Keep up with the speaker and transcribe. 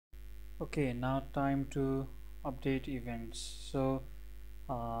Okay, now time to update events. So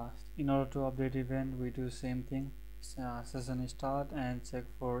in order to update event, we do same thing. Session start and check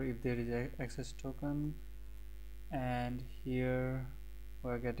for if there is a access token, and here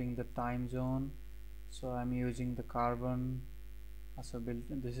we're getting the time zone. So I'm using the carbon.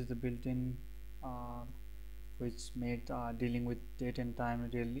 This is the built-in uh, which made dealing with date and time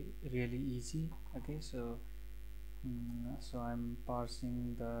really easy. Okay, so I'm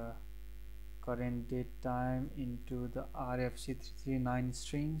parsing the current date time into the RFC339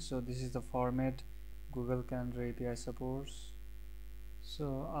 string. So this is the format Google Calendar API supports.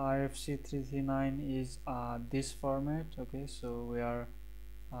 So RFC339 is this format. Okay, so we are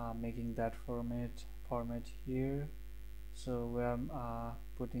making that format here. So we are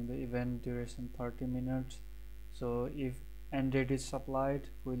putting the event duration 30 minutes. So if end date is supplied,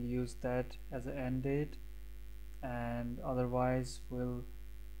 we'll use that as an end date, and otherwise we'll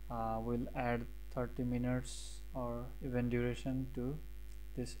add 30 minutes or event duration to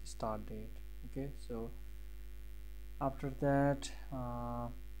this start date. Okay, so after that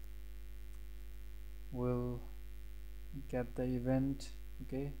we'll get the event,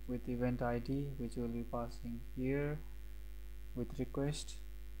 okay, with event ID, which will be passing here with request.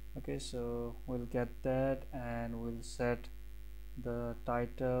 Okay, so we'll get that and we'll set the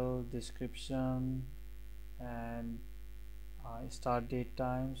title, description, and start date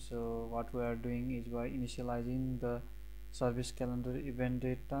time. So what we are doing is we are initializing the service calendar event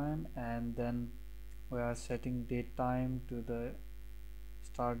date time, and then we are setting date time to the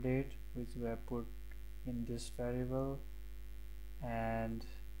start date, which we have put in this variable. And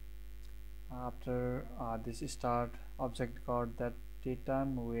after this start object got that date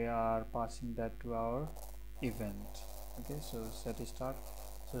time, we are passing that to our event. Okay, so set start.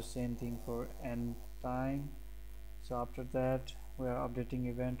 So same thing for end time. So after that we are updating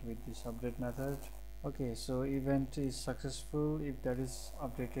event with this update method. Okay, so event is successful if that is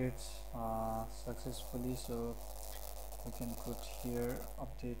updated successfully. So we can put here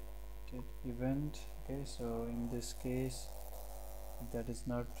updated event. Okay, so in this case, if that is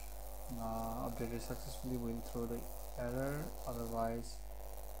not updated successfully, we'll throw the error. Otherwise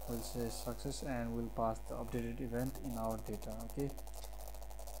we'll say success and we'll pass the updated event in our data. Okay,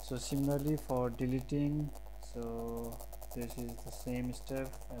 so similarly for deleting, so this is the same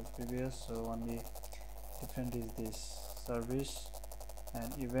step as previous, so only different is this service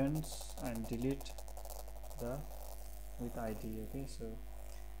and events and delete the with ID. Okay, so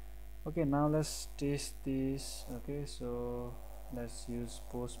okay, now let's test this. Okay, so let's use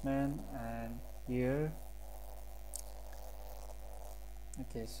Postman, and here,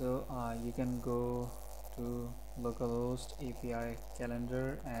 okay, so you can go to localhost API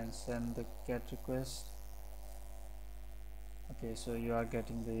calendar and send the get request. Okay, so you are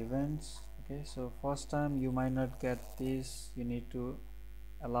getting the events. Okay, so first time you might not get this, you need to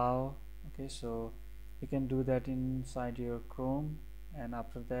allow. Okay, so you can do that inside your Chrome, and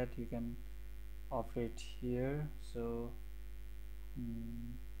after that you can operate here. So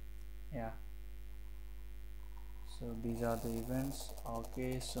yeah, so these are the events.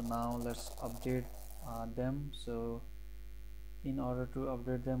 Okay, so now let's update them. So in order to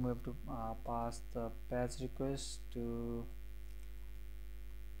update them, we have to pass the patch request to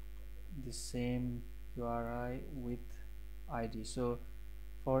the same URI with ID. So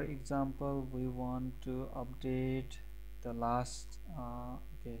for example, we want to update the last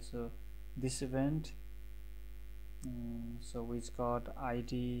okay, so this event, so which got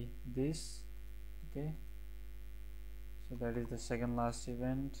ID this. Okay, so that is the second last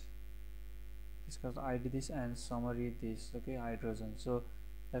event. This got ID this and summary this. Okay, hydrogen. So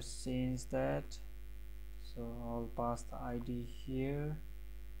let's change that. So I'll pass the ID here,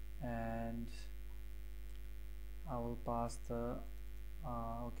 and I will pass the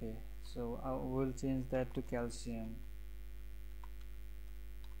okay, so I will change that to calcium.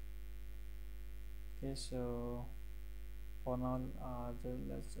 Okay, so for now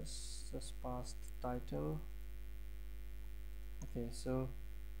let's just pass the title. Okay, so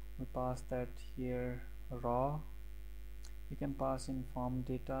we pass that here raw. You can pass in form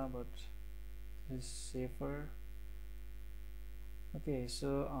data, but this is safer. Okay,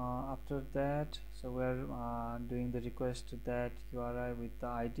 so after that, so we're doing the request to that URI with the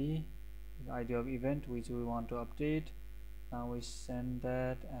ID of event which we want to update. Now we send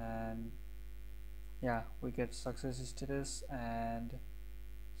that, and yeah, we get success status, and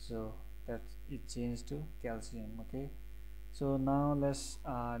so that it changed to calcium. Okay, so now let's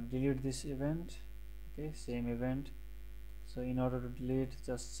delete this event. Okay, same event. So in order to delete,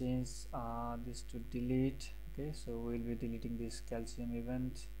 just change this to delete. Okay, so we'll be deleting this calcium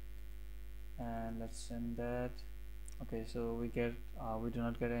event. and let's send that. Okay, so we do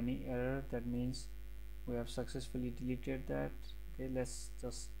not get any error. That means we have successfully deleted that. Okay, let's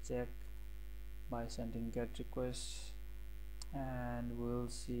just check by sending get request, and we'll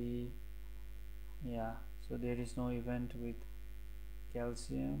see. Yeah, so there is no event with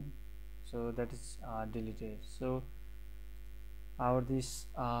calcium, so that is deleted. So our this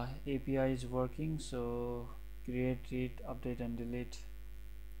API is working. So create, read, update and delete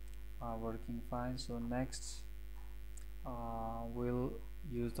are working fine. So next we'll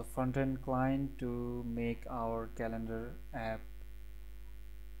use the front-end client to make our calendar app.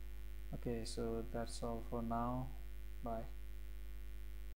 Okay, so that's all for now. Bye.